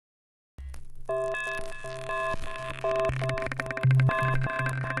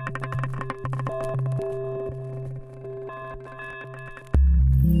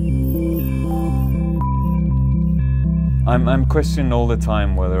I'm questioned all the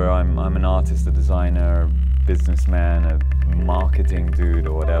time whether I'm an artist, a designer, a businessman, a marketing dude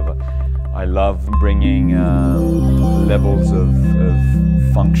or whatever. I love bringing levels of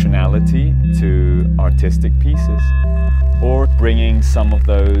functionality to artistic pieces, or bringing some of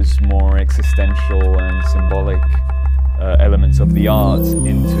those more existential and symbolic elements of the arts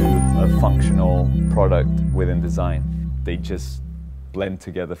into a functional product within design. They just blend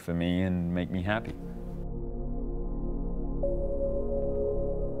together for me and make me happy.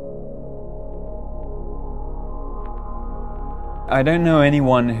 I don't know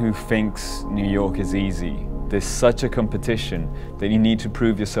anyone who thinks New York is easy. There's such a competition that you need to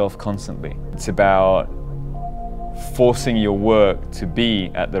prove yourself constantly. It's about forcing your work to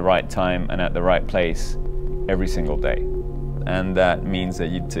be at the right time and at the right place every single day. And that means that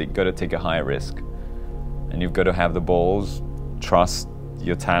you've got to take a high risk. And you've got to have the balls, trust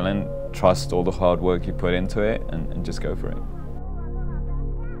your talent, trust all the hard work you put into it, and just go for it.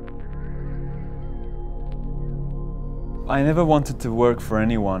 I never wanted to work for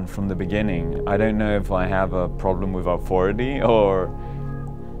anyone from the beginning. I don't know if I have a problem with authority or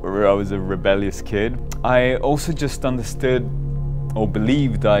I was a rebellious kid. I also just understood or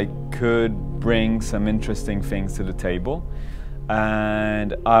believed I could bring some interesting things to the table,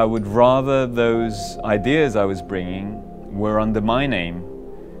 and I would rather those ideas I was bringing were under my name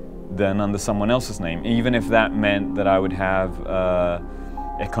than under someone else's name, even if that meant that I would have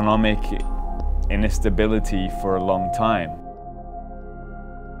economic instability for a long time.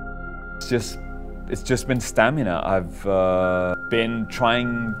 It's just been stamina. I've been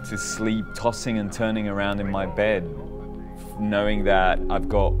trying to sleep, tossing and turning around in my bed, knowing that I've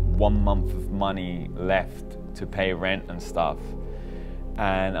got 1 month of money left to pay rent and stuff,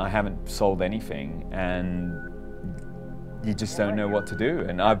 and I haven't sold anything, and you just don't know what to do.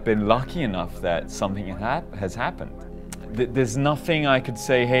 And I've been lucky enough that something has happened. There's nothing I could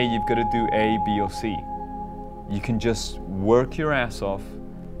say, hey, you've got to do A, B, or C. You can just work your ass off,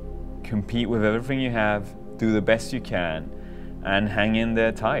 compete with everything you have, do the best you can, and hang in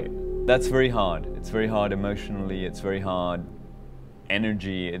there tight. That's very hard. It's very hard emotionally, it's very hard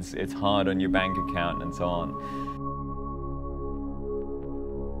energy, it's hard on your bank account and so on.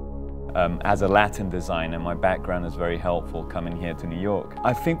 As a Latin designer, my background is very helpful coming here to New York.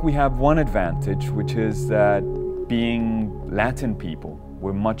 I think we have one advantage, which is that being Latin people,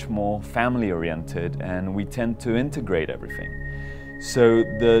 we're much more family-oriented and we tend to integrate everything. So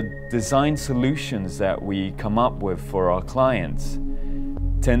the design solutions that we come up with for our clients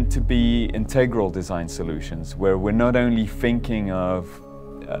tend to be integral design solutions, where we're not only thinking of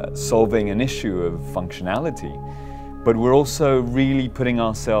solving an issue of functionality, but we're also really putting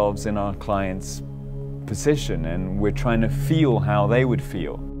ourselves in our client's position, and we're trying to feel how they would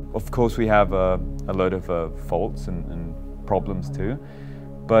feel. Of course, we have a lot of faults and problems too,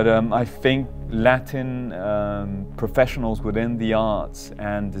 but I think Latin professionals within the arts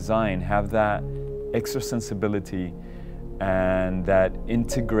and design have that extra sensibility and that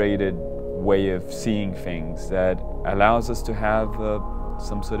integrated way of seeing things that allows us to have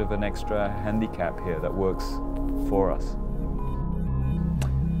some sort of an extra handicap here that works for us.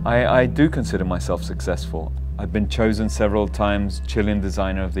 I do consider myself successful. I've been chosen several times Chilean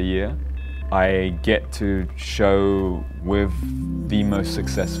Designer of the Year. I get to show with the most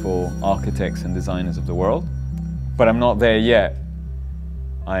successful architects and designers of the world, but I'm not there yet.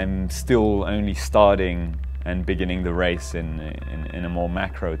 I'm still only starting and beginning the race in a more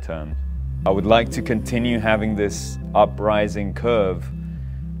macro term. I would like to continue having this uprising curve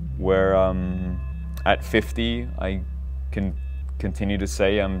where at 50 I can continue to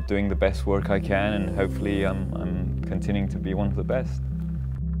say I'm doing the best work I can, and hopefully I'm continuing to be one of the best.